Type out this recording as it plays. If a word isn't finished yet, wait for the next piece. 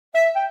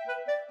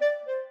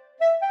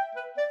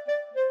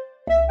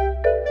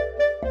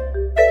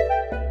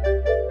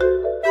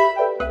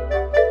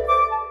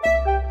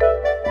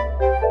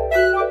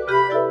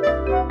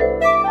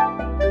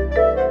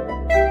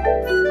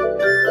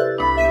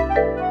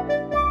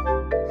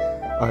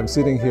I'm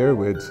sitting here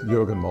with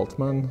Jürgen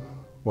Moltmann,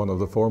 one of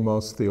the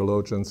foremost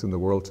theologians in the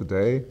world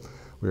today.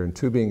 We're in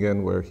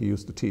Tübingen, where he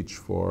used to teach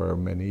for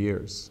many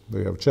years.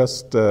 We have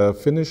just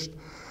finished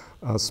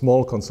a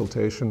small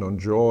consultation on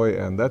joy,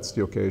 and that's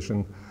the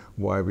occasion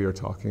why we are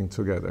talking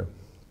together.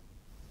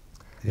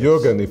 Yes.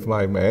 Jürgen, if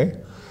I may,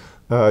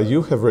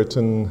 you have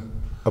written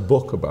a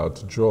book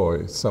about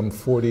joy some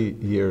 40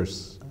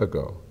 years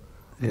ago.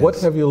 Yes.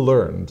 What have you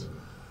learned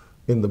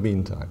in the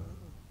meantime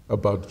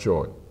about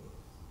joy?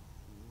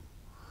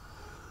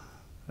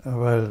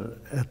 Well,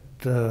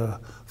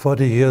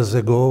 40 years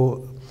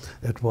ago,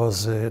 it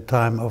was a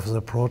time of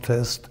the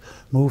protest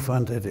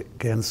movement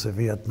against the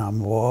Vietnam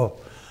War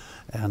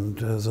and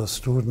the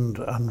student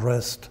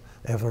unrest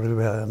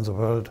everywhere in the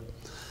world.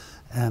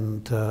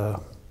 And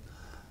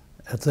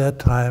at that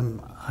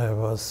time, I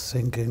was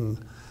thinking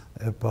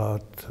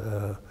about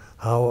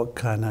how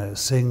can I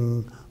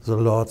sing the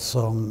Lord's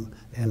song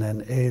in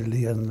an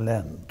alien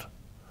land.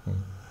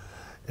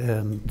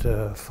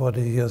 And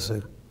 40 years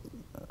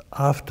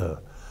after,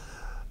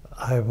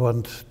 I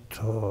want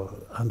to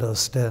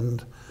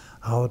understand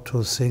how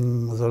to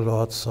sing the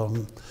Lord's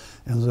song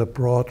in the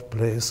broad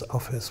place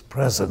of His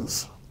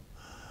presence.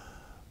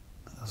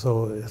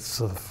 So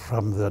it's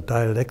from the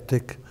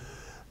dialectic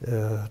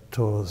to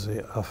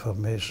the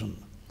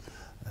affirmation.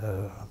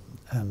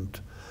 And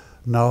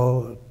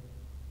now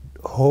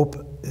hope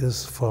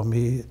is for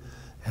me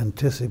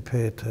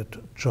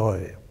anticipated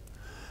joy,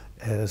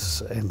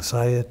 as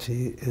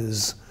anxiety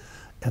is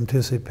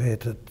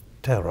anticipated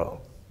terror.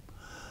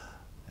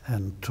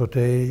 And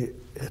today,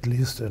 at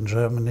least in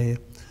Germany,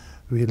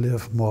 we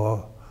live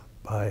more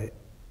by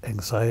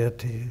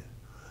anxiety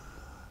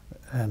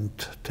and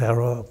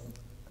terror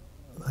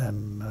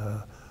than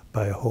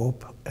by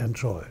hope and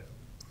joy.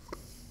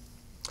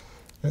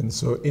 And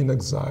so in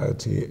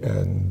anxiety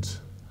and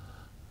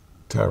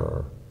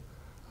terror,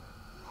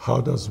 how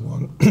does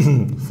one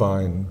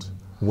find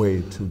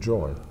way to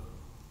joy?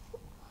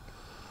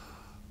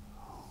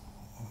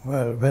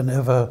 Well,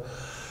 whenever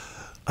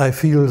I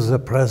feel the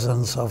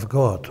presence of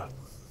God,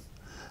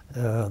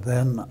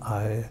 then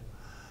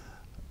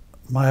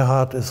my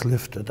heart is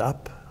lifted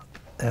up,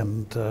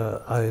 and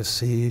I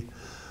see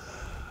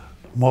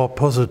more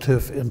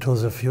positive into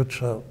the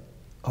future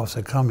of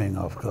the coming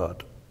of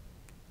God.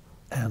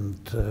 And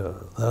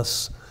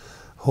thus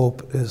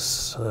hope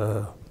is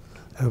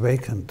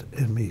awakened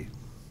in me.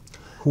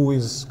 Who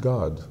is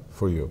God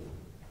for you?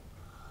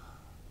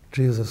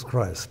 Jesus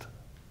Christ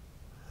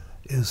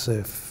is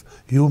a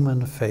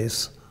human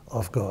face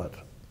of God.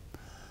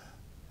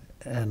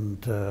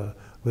 And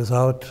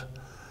without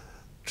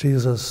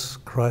Jesus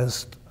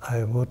Christ,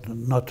 I would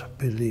not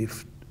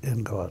believe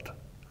in God.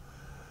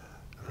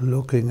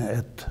 Looking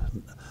at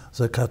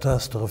the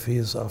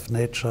catastrophes of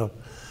nature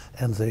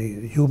and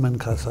the human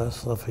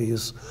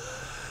catastrophes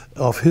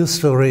of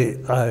history,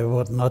 I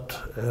would not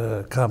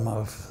come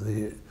on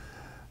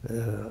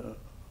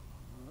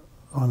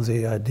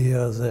the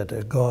idea that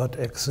a God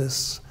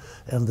exists,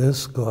 and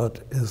this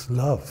God is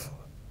love.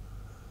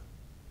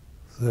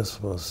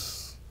 This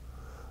was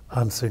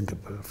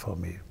unthinkable for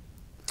me.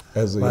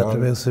 But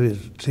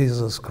with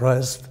Jesus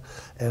Christ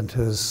and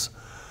His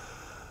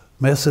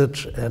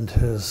message and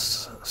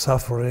His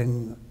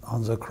suffering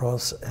on the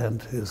cross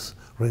and His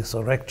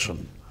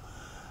resurrection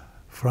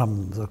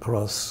from the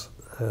cross,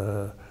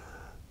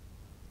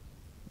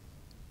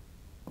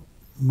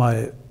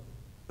 my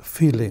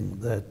feeling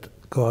that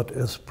God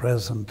is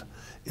present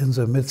in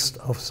the midst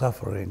of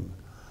suffering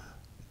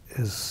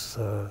is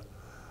a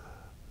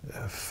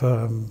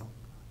firm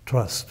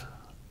trust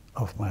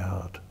of my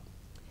heart.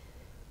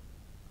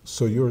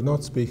 So you're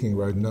not speaking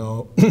right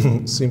now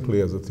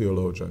simply as a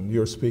theologian.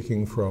 You're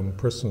speaking from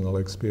personal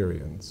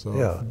experience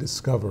of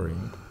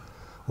discovering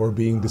or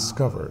being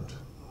discovered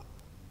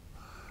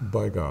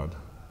by God.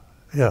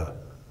 Yeah.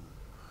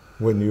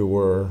 When you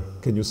were,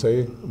 can you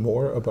say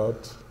more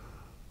about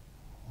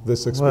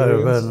this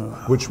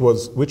experience? Which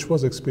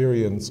was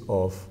experience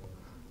of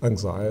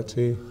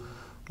anxiety,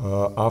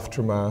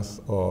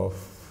 aftermath of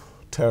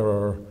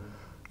terror,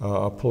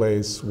 a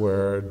place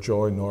where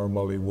joy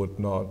normally would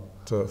not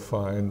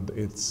find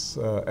its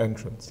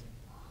entrance.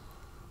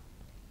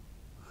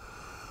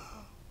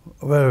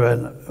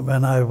 Well,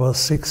 when I was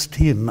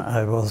 16,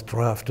 I was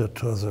drafted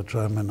to the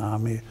German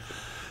army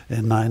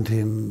in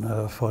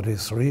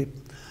 1943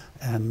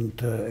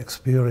 and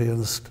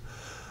experienced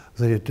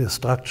the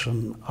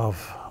destruction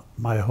of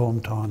my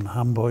hometown,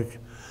 Hamburg.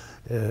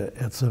 In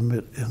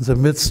the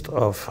midst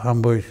of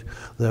Hamburg,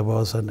 there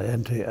was an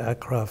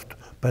anti-aircraft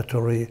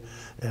battery,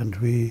 and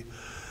we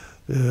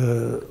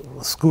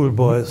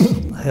schoolboys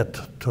had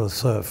to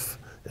serve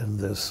in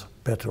this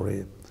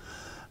battery.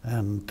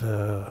 And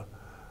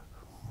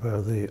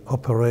where the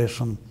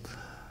operation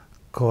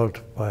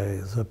called by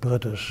the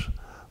British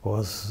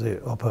was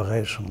the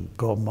Operation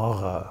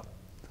Gomorrah,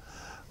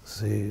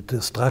 the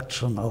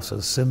destruction of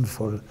the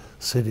sinful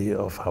city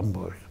of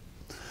Hamburg.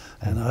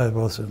 And I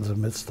was in the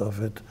midst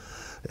of it.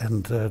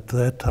 And at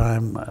that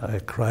time, I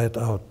cried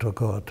out to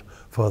God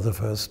for the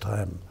first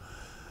time.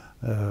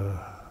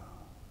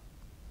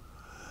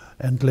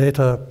 And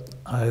later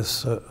I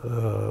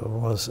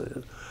was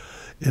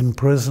in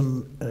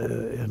prison,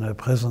 in a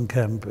prison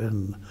camp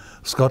in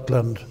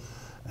Scotland,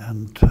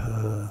 and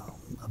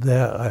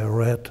there I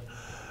read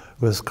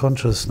with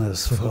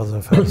consciousness for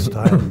the first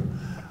time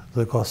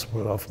the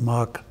Gospel of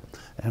Mark.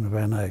 And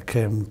when I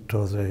came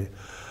to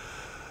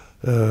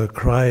the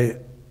cry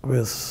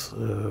with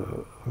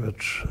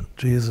which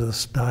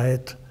Jesus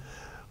died,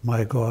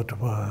 "My God,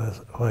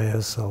 why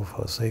hast thou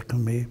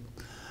forsaken me?"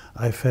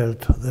 I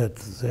felt that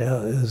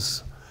there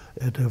is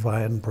a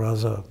divine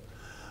brother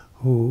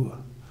who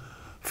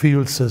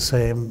feels the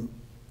same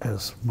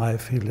as my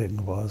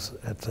feeling was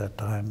at that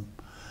time.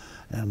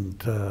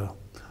 And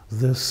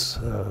this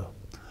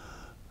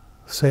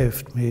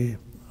saved me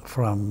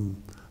from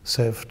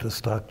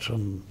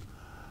self-destruction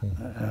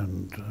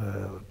and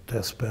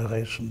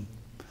desperation.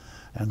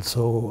 And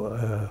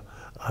so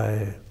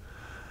I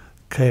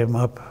came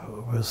up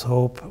with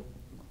hope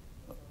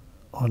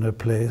on a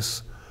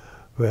place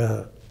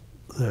where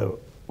there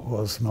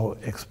was no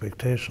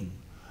expectation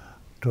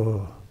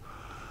to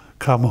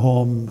come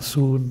home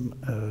soon.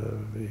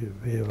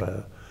 We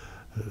were,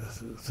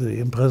 the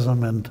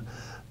imprisonment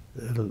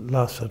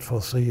lasted for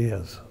 3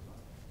 years.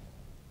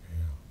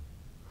 Yeah.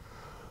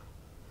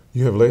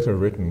 You have later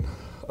written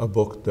a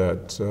book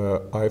that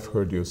I've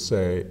heard you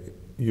say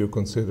you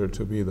consider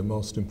to be the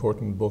most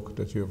important book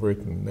that you've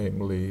written,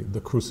 namely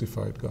The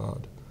Crucified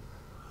God.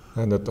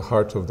 And at the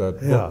heart of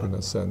that book, in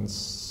a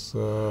sense,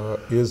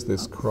 is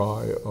this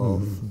cry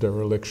of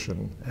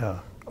dereliction. Yeah.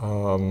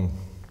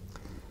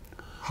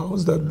 How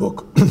is that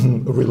book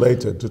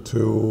related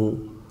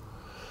to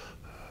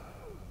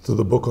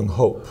the book on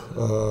hope?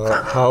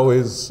 How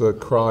is a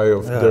cry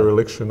of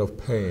dereliction of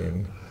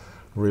pain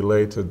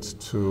related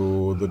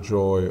to the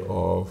joy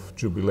of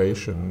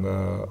jubilation,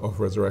 of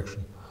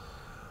resurrection?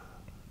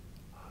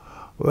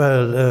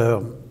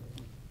 Well,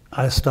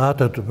 I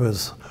started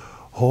with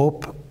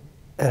hope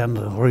and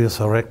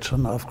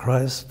resurrection of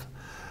Christ,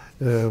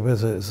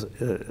 with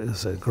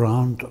a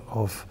ground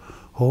of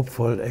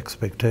hopeful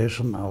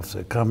expectation of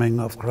the coming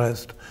of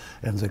Christ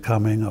and the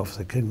coming of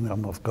the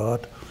kingdom of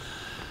God.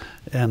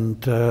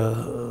 And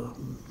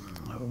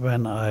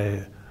when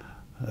I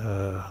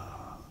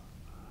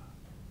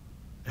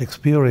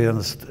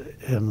experienced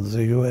in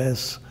the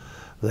US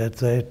that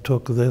they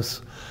took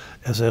this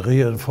as a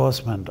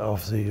reinforcement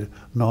of the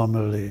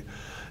normally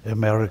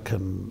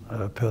American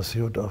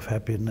pursuit of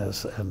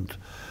happiness and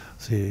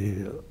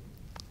the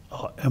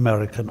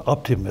American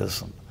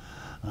optimism,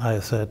 I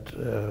said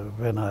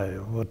when I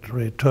would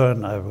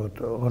return, I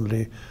would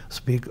only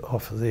speak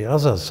of the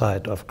other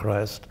side of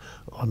Christ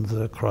on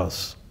the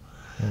cross.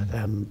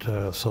 And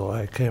so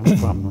I came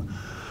from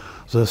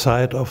the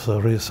side of the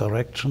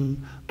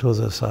resurrection to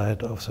the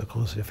side of the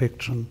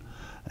crucifixion,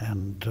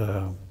 and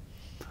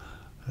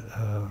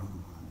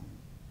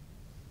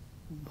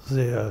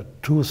there are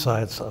two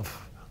sides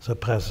of the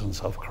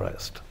presence of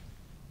Christ.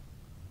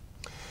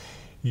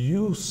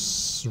 You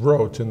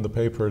wrote in the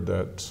paper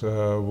that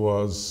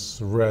was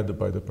read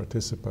by the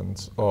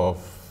participants of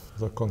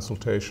the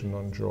consultation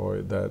on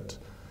joy that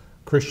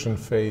Christian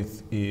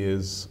faith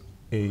is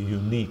a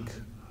unique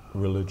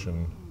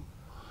religion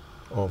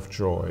of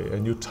joy,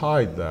 and you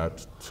tied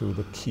that to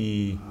the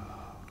key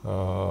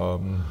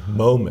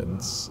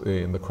moments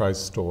in the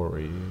Christ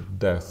story: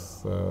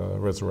 death,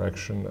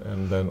 resurrection,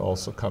 and then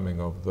also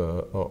coming of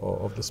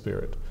the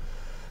Spirit.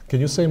 Can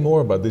you say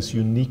more about this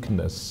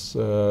uniqueness?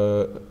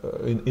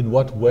 In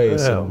what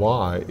ways and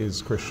why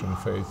is Christian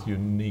faith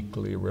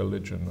uniquely a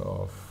religion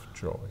of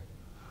joy?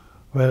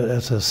 Well,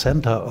 at the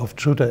center of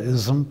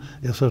Judaism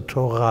is the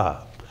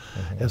Torah.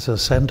 At the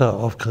center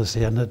of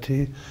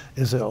Christianity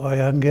is the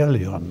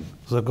Evangelion,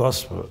 the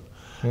Gospel.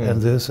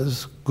 And this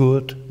is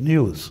good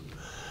news.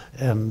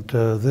 And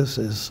this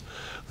is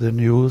the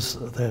news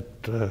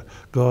that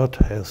God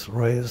has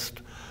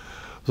raised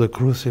the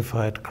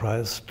crucified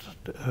Christ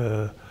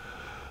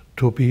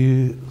to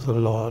be the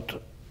Lord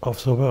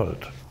of the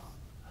world.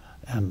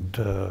 And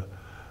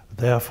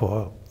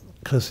therefore,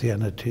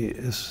 Christianity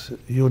is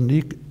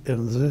unique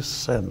in this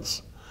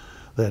sense,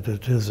 that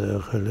it is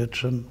a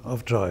religion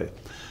of joy.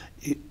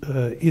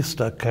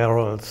 Easter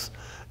carols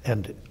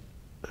and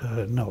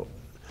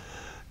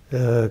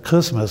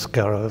Christmas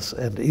carols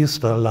and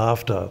Easter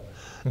laughter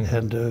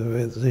and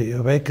the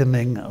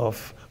awakening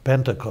of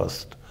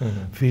Pentecost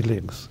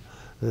feelings.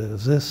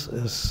 This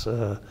is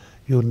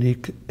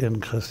unique in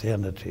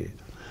Christianity.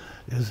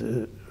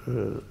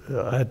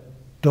 I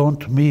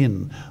don't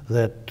mean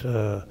that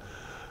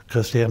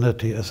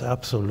Christianity is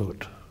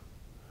absolute,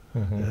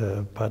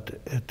 but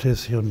it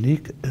is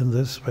unique in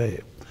this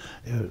way.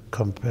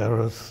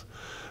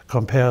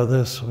 Compare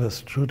this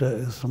with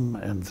Judaism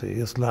and the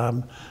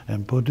Islam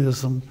and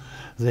Buddhism.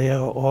 They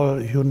are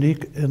all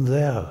unique in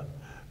their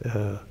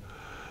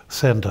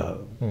center,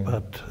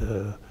 but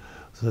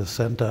the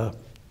center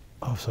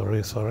of the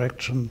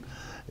resurrection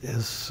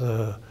is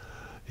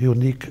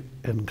unique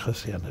in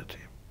Christianity.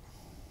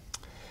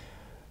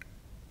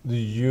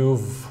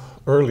 You've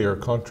earlier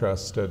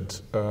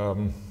contrasted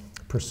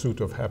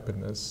pursuit of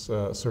happiness,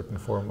 a certain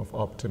form of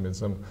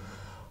optimism.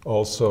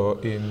 Also,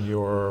 in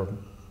your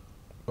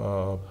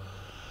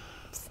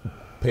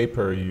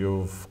paper,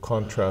 you've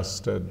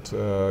contrasted,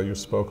 you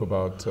spoke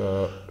about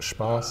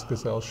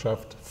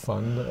Spaßgesellschaft,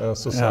 fun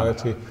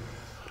society,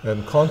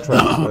 and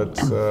contrasted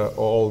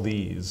all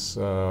these,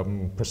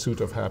 pursuit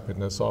of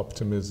happiness,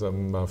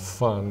 optimism,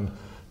 fun,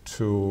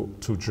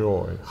 to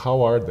joy.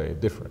 How are they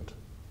different?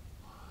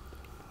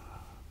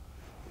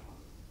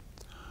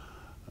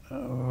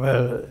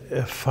 Well,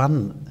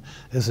 fun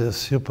is a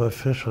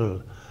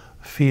superficial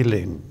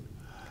feeling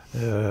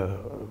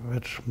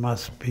which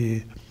must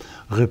be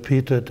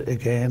repeated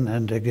again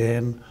and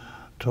again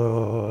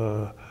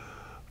to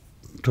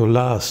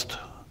last,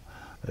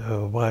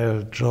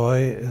 while joy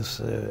is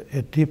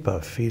a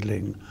deeper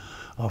feeling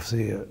of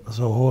the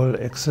whole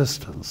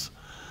existence.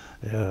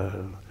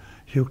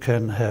 You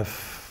can have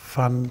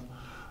fun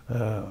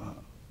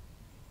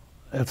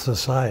at the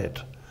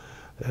side,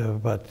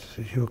 but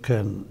you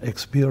can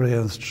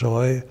experience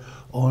joy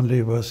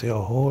only with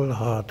your whole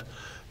heart,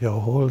 your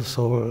whole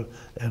soul,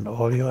 and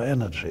all your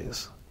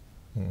energies.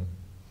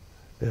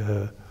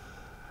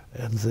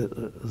 And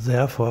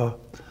therefore,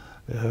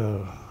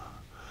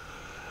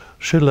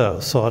 Schiller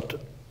thought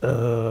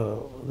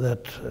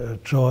that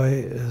joy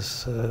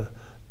is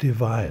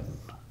divine.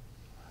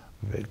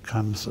 It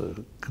comes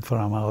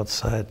from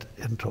outside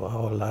into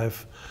our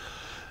life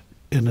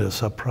in a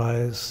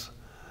surprise,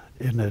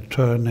 in a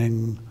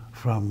turning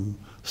from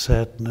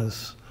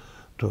sadness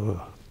to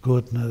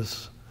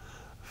goodness,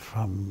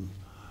 from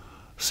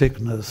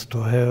sickness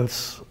to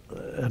health,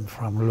 and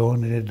from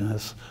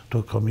loneliness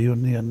to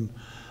communion.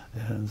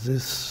 And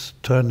this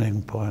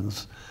turning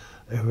points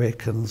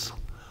awakened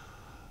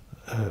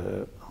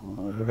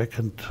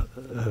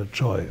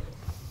joy.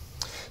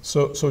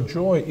 So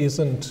joy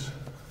isn't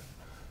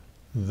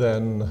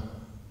then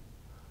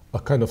a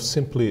kind of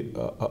simply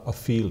a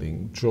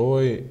feeling.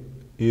 Joy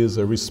is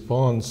a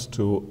response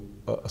to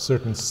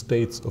certain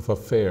states of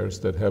affairs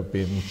that have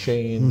been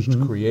changed,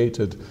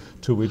 created,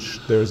 to which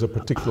there's a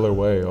particular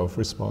way of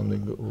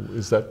responding.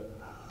 Is that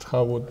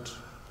how would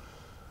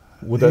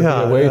that be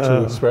a way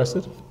to express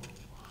it?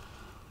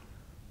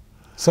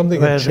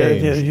 Something that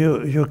changed.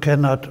 You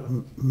cannot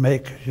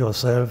make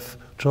yourself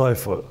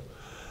joyful.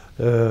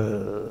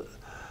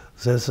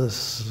 This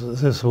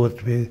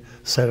would be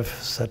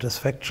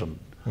self-satisfaction.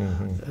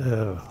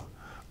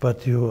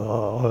 But you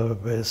are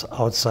always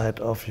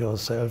outside of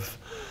yourself,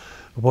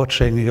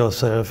 watching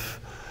yourself.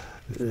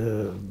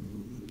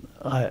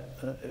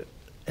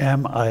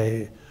 Am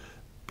I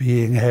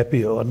being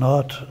happy or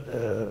not?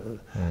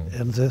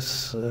 And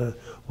this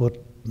would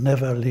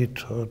never lead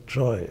to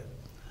joy.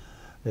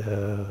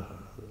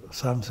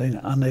 Something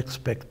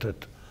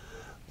unexpected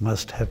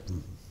must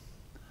happen.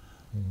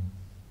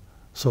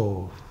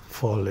 So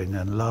falling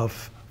in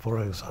love, for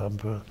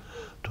example,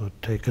 to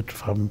take it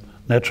from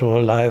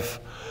natural life,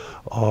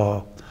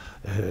 or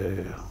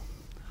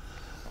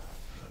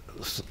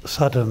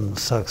sudden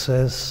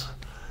success,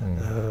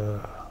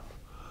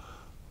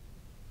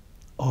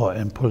 or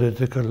in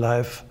political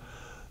life,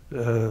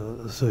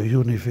 the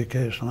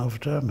unification of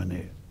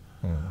Germany,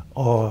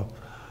 or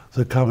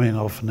the coming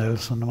of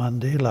Nelson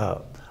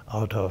Mandela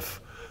out of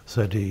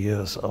 30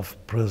 years of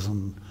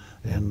prison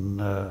in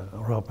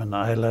Robben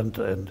Island,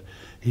 and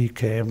he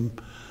came,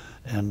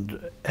 and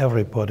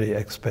everybody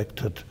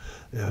expected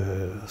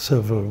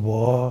civil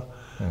war.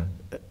 And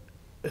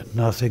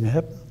nothing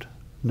happened.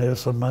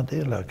 Nelson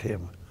Mandela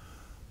came.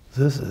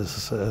 This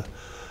is a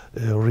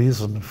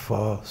reason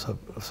for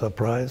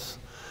surprise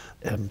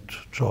and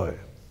joy.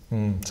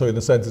 So in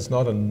a sense, it's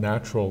not a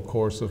natural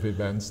course of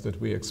events that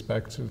we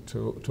expect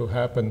to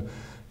happen.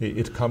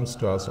 It comes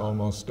to us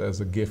almost as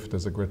a gift,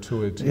 as a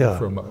gratuity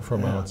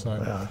from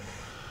outside. Yeah.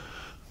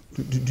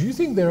 Do you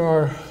think there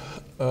are,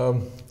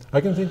 I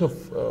can think of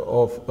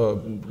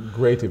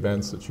great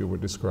events that you were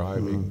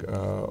describing,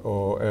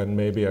 and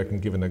maybe I can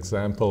give an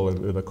example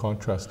with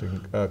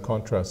a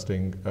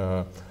contrasting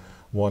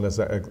one as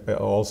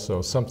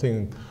also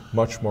something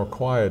much more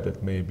quiet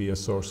that may be a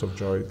source of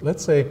joy.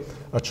 Let's say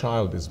a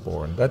child is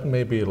born. That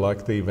may be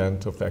like the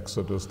event of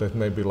Exodus. That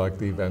may be like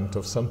the event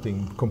of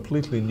something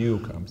completely new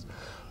comes.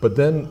 But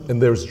then,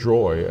 and there's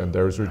joy and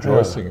there's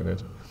rejoicing in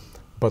it.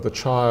 But the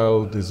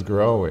child is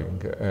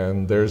growing,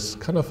 and there's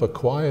kind of a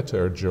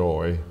quieter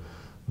joy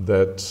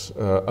that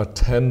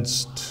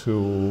attends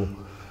to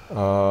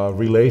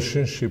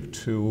relationship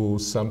to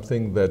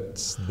something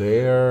that's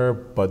there,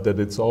 but that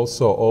it's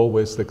also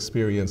always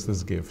experienced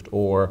as gift.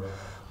 Or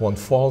one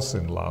falls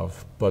in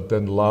love, but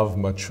then love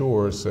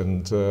matures,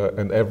 and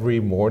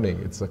every morning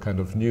it's a kind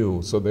of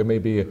new. So there may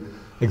be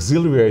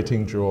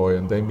exhilarating joy,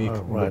 and they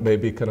may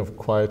be kind of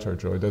quieter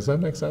joy. Does that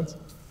make sense?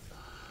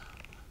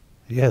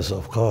 Yes,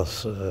 of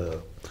course.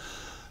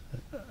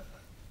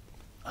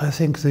 I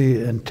think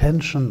the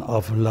intention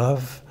of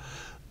love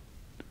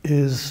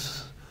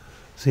is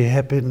the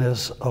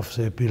happiness of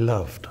the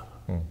beloved.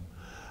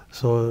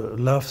 So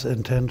love's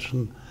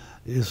intention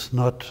is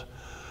not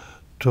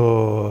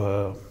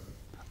to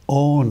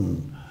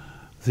own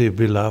the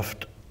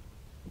beloved,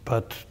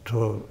 but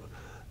to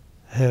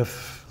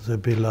have the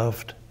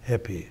beloved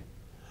happy.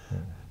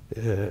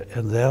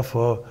 And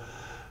therefore,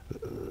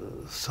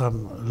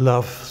 some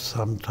love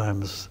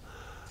sometimes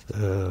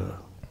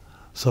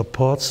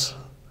supports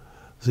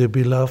the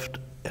beloved,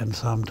 and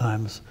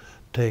sometimes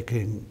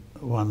taking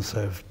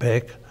oneself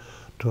back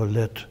to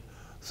let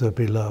the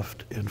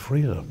beloved in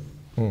freedom.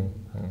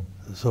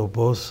 So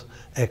both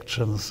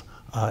actions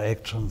are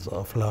actions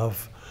of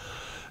love.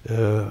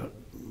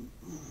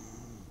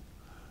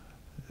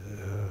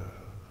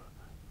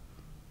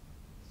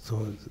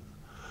 So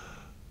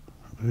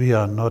we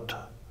are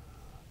not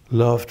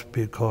loved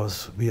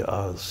because we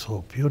are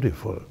so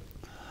beautiful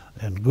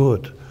and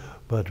good,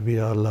 but we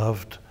are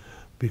loved.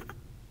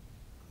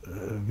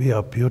 We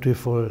are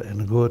beautiful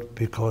and good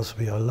because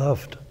we are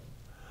loved.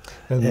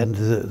 And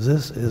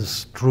this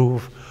is true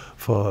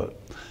for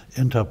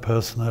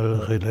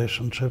interpersonal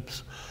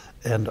relationships,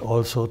 and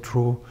also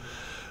true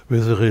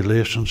with the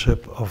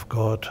relationship of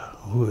God,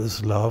 who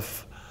is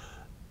love,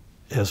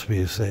 as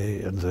we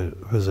say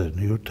with the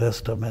New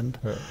Testament.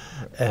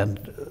 And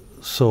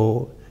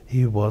so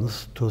he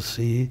wants to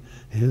see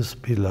his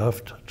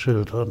beloved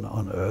children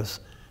on earth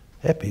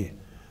happy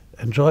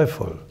and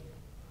joyful.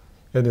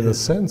 And in a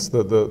sense,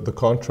 the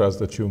contrast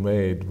that you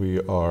made, we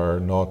are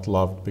not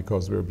loved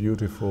because we're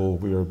beautiful,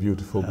 we are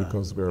beautiful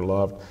because we're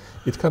loved,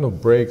 it kind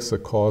of breaks a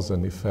cause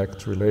and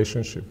effect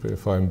relationship.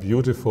 If I'm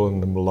beautiful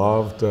and I'm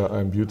loved,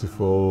 I'm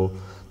beautiful,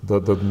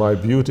 that my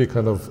beauty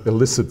kind of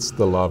elicits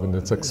the love and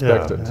it's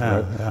expected,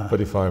 right?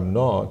 But if I'm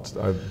not,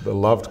 the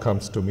love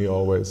comes to me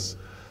always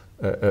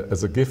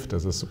as a gift,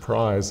 as a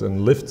surprise,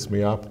 and lifts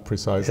me up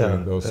precisely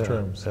in those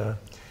terms.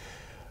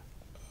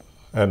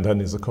 And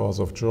then is a cause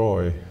of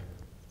joy.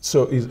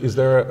 So is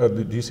there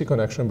do you see a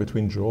connection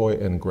between joy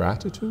and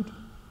gratitude?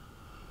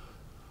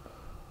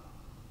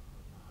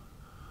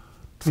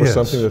 For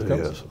something that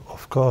comes? Yes,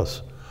 of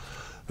course.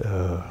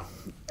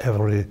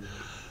 Every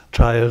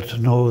child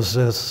knows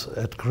this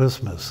at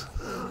Christmas.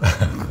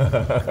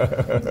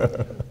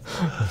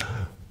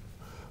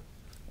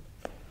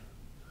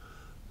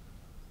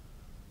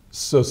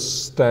 So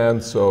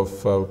stance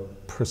of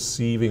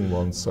perceiving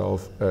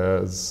oneself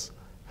as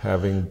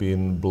having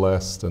been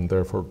blessed and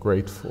therefore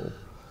grateful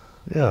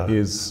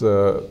is,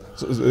 so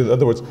in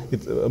other words,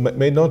 it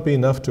may not be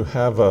enough to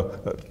have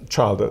a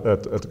child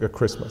at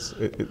Christmas.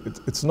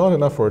 It's not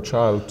enough for a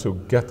child to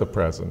get a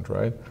present,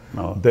 right?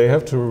 No. They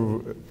have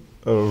to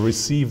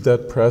receive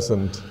that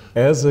present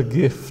as a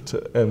gift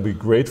and be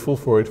grateful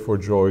for it for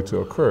joy to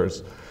occur.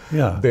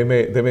 They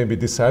may be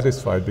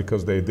dissatisfied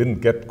because they didn't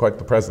get quite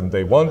the present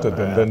they wanted,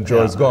 and then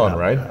joy is gone,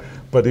 right?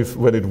 But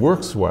when it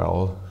works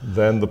well,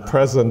 then the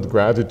present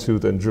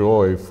gratitude and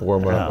joy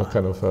form a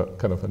kind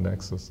of a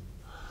nexus.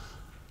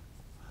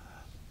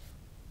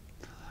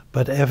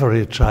 But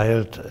every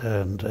child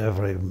and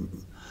every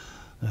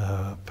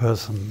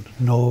person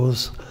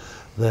knows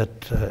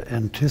that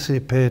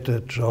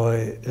anticipated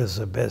joy is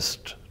the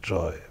best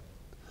joy.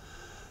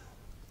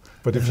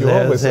 But if you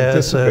always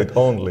anticipate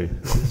only...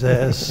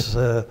 There's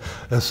a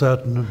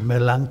certain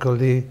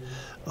melancholy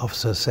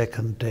of the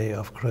second day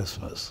of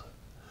Christmas.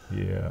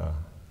 Yeah.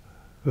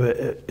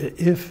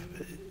 If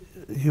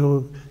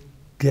you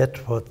get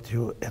what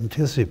you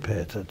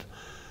anticipated,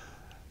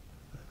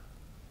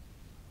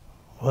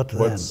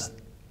 what's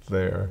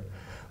there?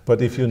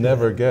 But if you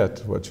never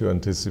get what you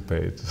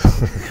anticipate,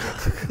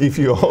 if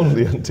you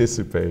only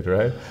anticipate,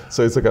 right?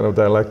 So it's a kind of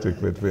dialectic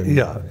between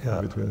the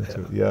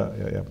two.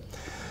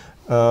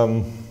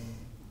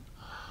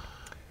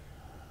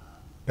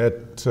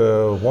 At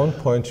one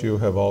point, you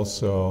have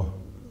also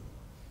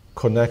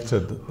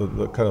connected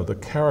the kind of the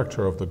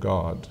character of the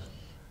God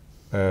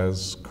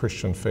as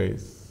Christian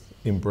faith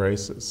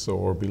embraces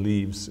or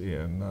believes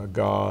in, a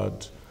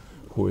God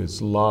who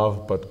is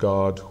love, but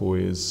God who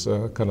is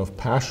kind of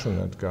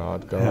passionate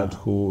God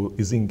who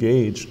is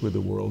engaged with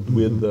the world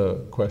with the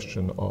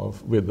question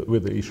of,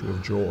 with the issue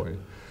of joy,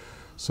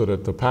 so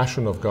that the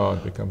passion of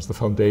God becomes the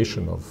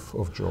foundation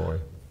of joy.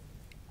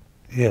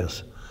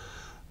 Yes,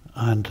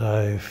 and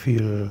I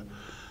feel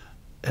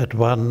at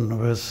one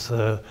with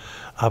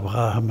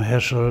Abraham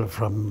Heschel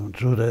from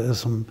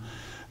Judaism,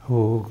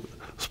 who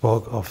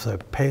spoke of the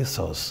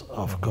pathos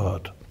of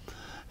God.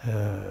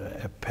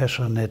 A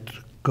passionate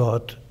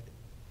God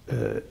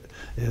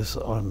is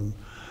on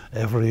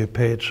every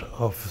page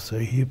of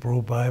the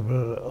Hebrew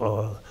Bible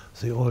or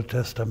the Old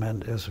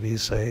Testament, as we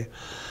say.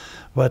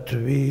 But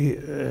we,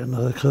 in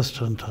the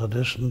Christian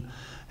tradition,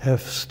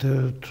 have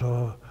still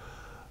to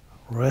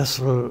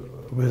wrestle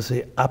with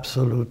the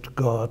absolute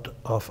God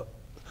of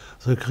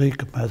the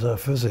Greek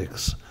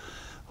metaphysics,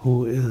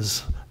 who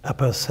is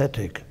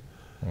apathetic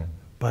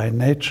by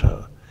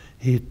nature.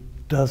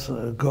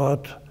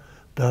 God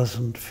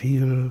doesn't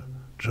feel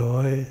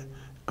joy,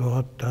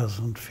 God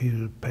doesn't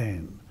feel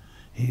pain.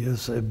 He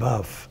is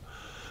above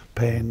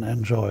pain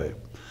and joy.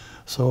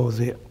 So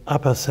the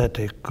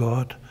apathetic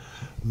God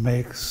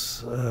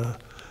makes a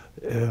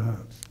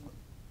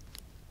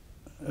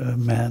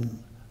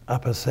man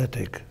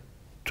apathetic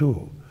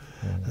too.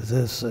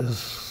 This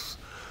is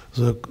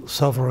the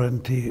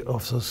sovereignty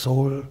of the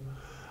soul,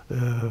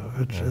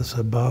 which is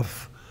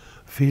above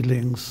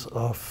feelings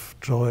of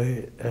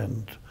joy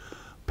and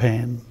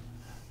pain,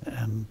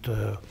 and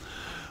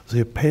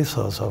the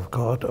pathos of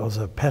God or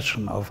the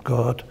passion of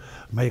God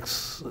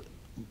makes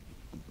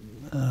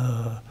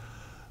the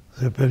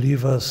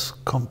believers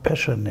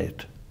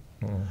compassionate.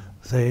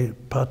 They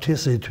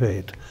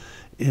participate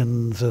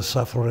in the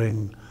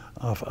suffering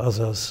of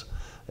others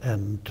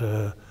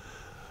and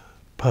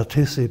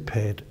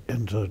participate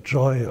in the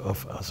joy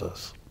of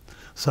others.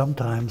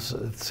 Sometimes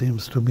it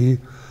seems to me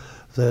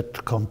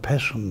that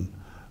compassion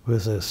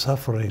with the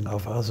suffering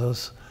of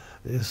others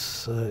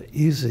is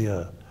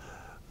easier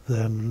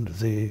than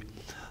the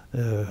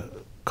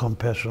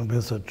compassion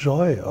with the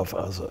joy of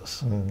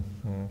others.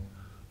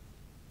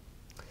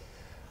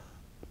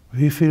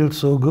 We feel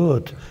so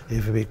good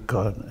if we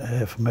can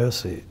have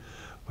mercy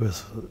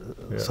with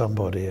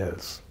somebody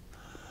else.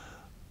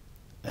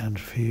 And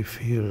we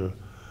feel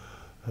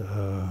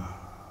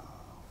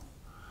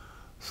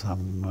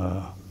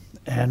some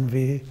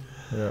envy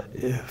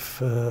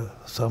if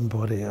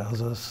somebody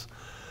others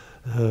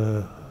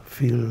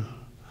feel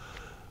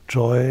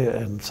joy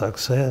and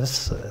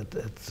success,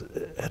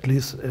 at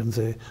least in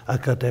the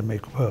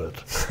academic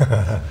world.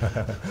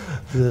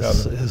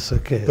 This is the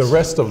case. The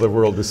rest of the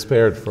world is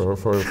spared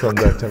from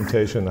that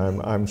temptation,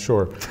 I'm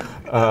sure.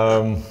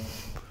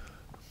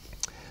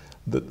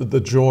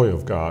 The joy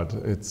of God,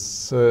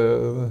 it's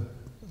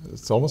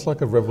almost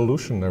like a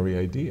revolutionary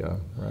idea,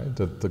 right?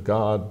 That the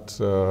God,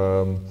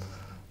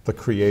 the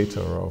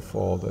creator of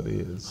all that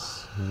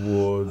is,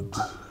 would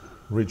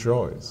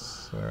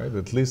rejoice, right?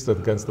 At least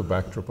against the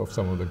backdrop of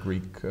some of the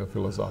Greek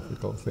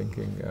philosophical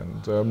thinking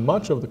and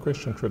much of the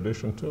Christian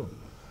tradition too.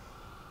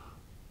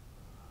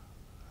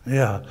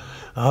 Yeah,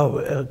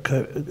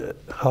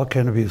 how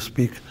can we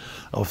speak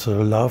of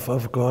the love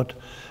of God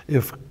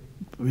if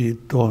we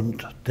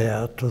don't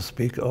dare to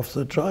speak of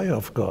the joy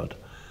of God?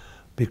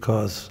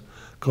 Because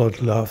God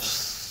loves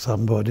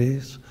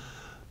somebody's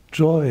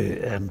joy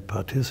and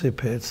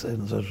participates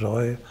in the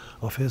joy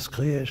of his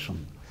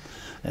creation.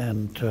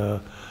 And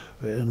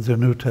in the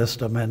New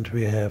Testament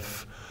we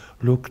have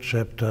Luke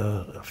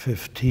chapter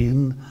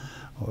 15,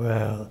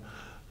 where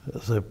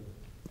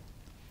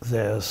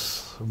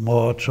there's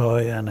more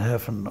joy in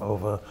heaven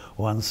over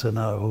one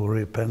sinner who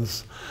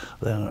repents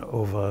than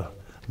over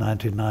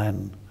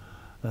 99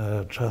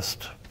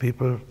 just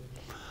people,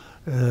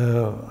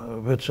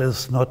 which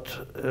is not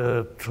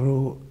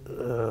true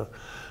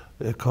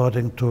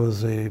according to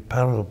the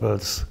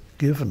parables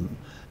given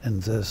in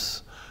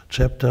this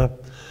chapter,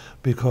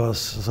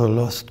 because the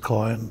lost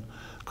coin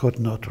could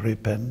not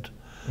repent,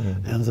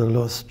 and the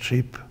lost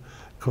sheep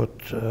could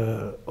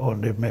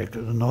only make a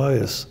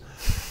noise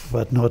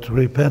but not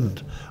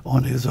repent.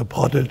 Only the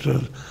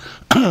prodigal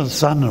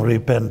son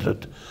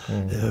repented,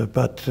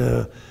 but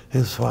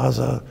his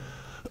father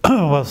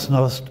was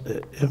not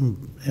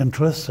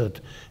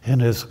interested in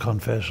his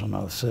confession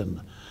of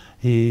sin.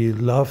 He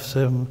loves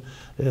him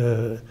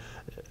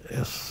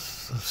as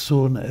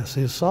soon as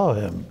he saw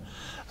him.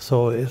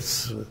 So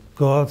it's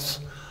God's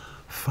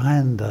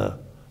finder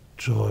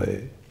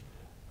joy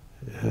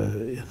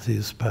in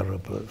these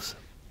parables.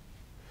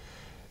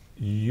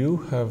 You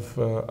have,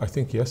 I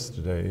think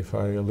yesterday, if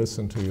I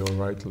listened to you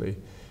rightly,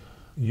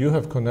 you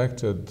have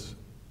connected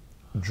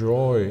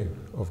joy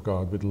of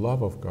God with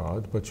love of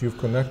God, but you've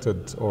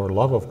connected, or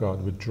love of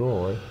God with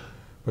joy,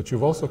 but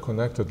you've also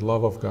connected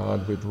love of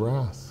God with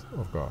wrath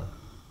of God.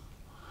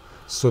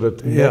 So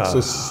that makes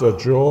us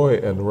joy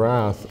and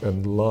wrath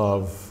and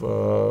love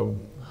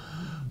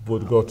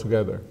would go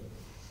together.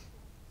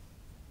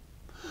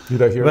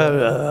 Did I hear that?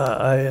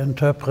 Well, I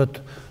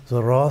interpret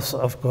the wrath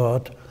of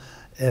God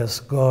as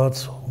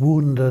God's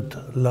wounded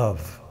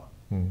love.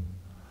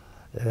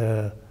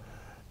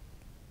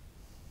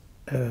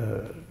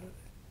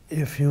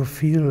 If you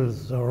feel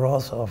the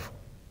wrath of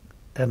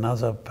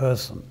another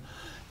person,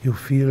 you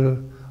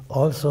feel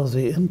also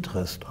the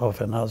interest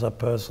of another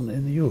person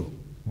in you.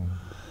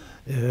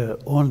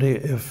 Only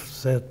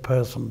if that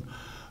person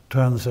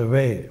turns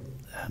away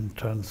and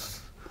turns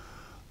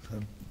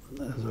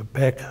the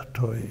back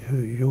to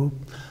you,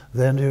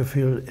 then you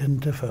feel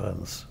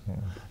indifference.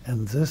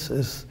 And this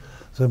is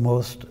the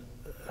most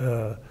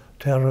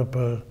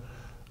terrible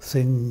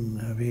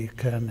thing we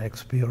can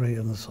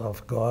experience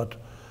of God,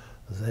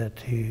 that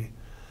he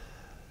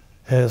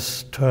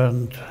has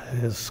turned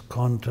his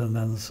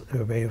countenance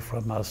away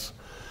from us.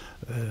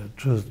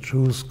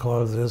 Jews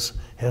call this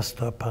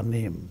Hester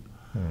Panim,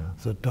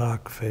 the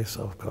dark face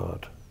of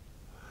God.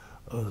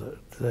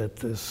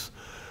 That is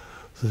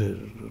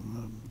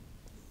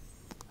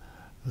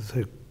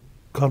the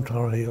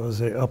contrary or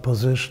the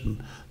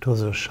opposition to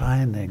the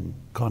shining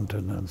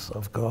countenance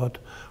of God,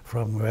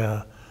 from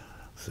where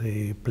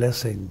the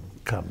blessing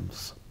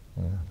comes,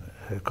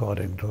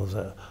 according to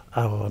the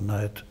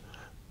Aaronite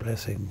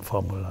blessing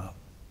formula.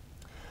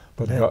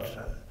 But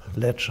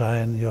let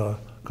shine your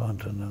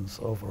countenance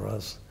over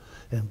us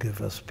and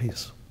give us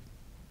peace.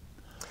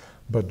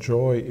 But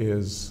joy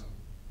is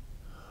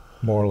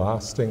more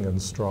lasting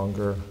and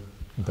stronger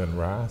then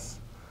wrath.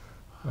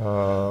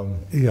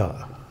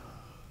 Yeah.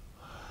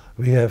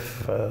 We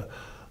have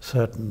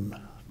certain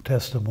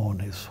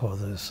testimonies for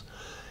this,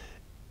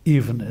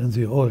 even in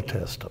the Old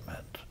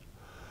Testament.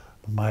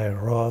 My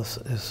wrath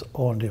is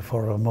only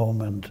for a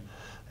moment,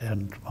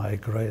 and my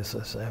grace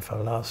is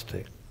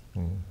everlasting.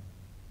 Mm.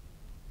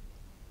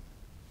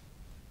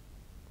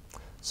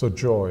 So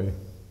joy,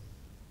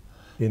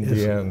 in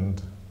the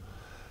end,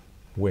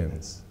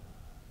 wins.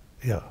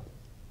 Yeah,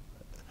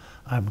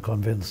 I'm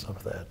convinced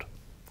of that.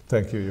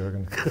 Thank you,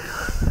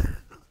 Jürgen.